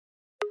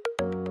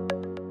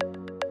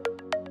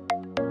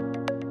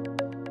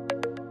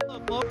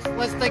folks,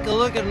 let's take a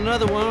look at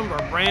another one of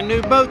our brand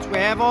new boats we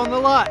have on the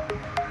lot.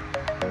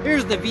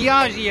 Here's the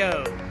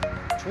Viaggio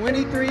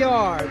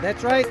 23R.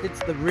 That's right, it's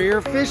the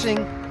rear fishing.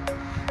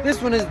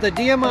 This one is the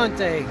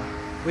Diamante,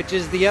 which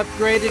is the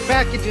upgraded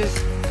packages.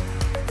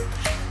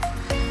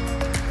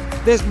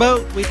 This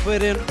boat, we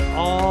put in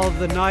all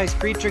the nice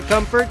creature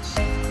comforts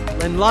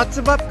and lots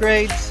of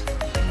upgrades.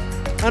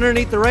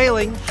 Underneath the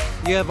railing,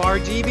 you have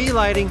RGB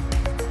lighting.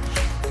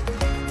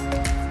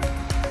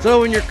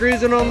 So when you're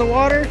cruising on the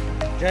water,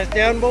 just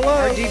down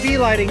below, RGB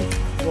lighting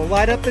will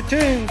light up the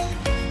tunes.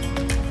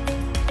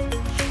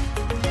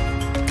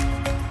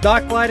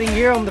 Dock lighting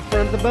here on the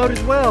front of the boat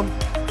as well.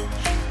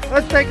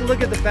 Let's take a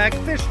look at the back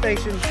fish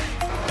station.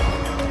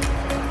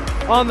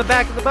 On the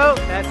back of the boat,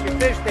 that's your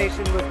fish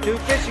station with 2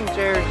 fishing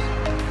chairs.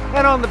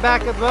 And on the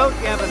back of the boat,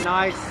 you have a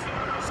nice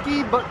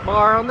ski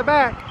bar on the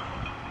back.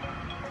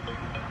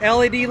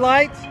 LED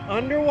lights,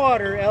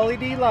 underwater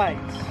LED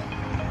lights.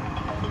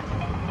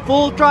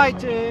 Full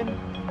Triton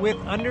with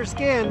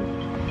underskin.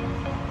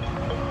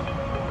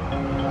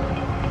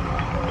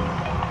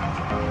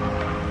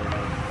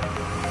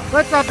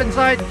 Let's hop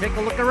inside and take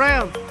a look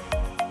around.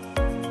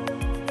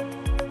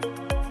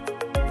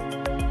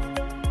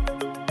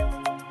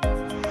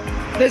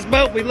 This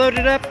boat we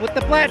loaded up with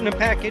the Platinum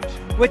package,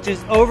 which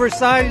is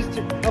oversized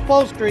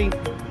upholstery.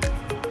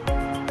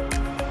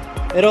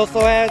 It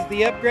also has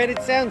the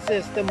upgraded sound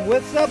system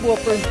with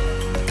subwoofer,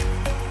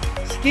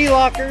 ski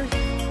lockers,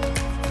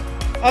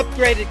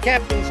 upgraded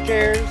captain's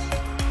chairs,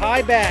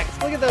 high backs.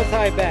 Look at those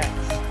high backs.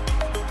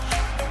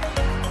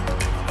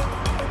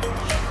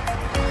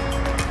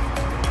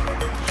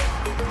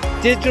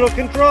 Digital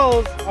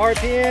controls,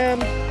 RPM,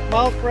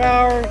 miles per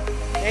hour,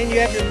 and you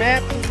have your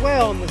maps as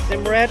well on the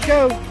Simrad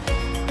Go.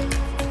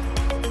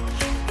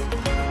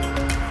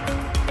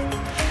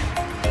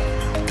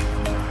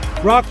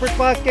 Rockford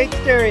Fosgate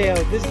stereo.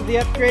 This is the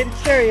upgraded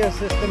stereo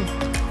system.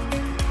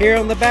 Here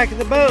on the back of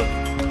the boat,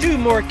 2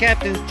 more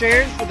captain's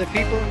chairs for the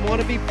people who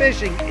want to be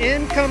fishing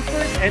in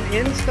comfort and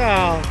in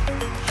style.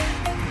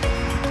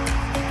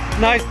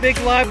 Nice big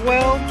live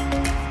well,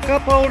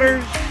 cup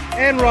holders,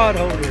 and rod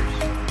holders.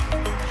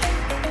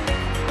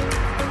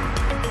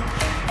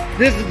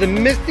 This is the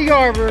Misty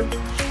Harbor,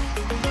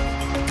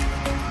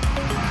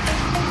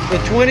 the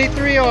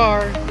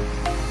 23R.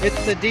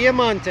 It's the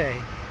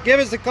Diamante. Give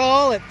us a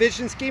call at Fish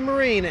and Ski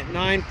Marine at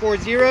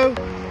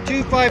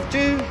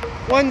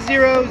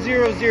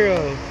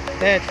 940-252-1000.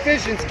 That's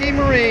Fish and Ski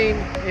Marine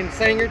in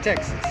Sanger,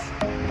 Texas.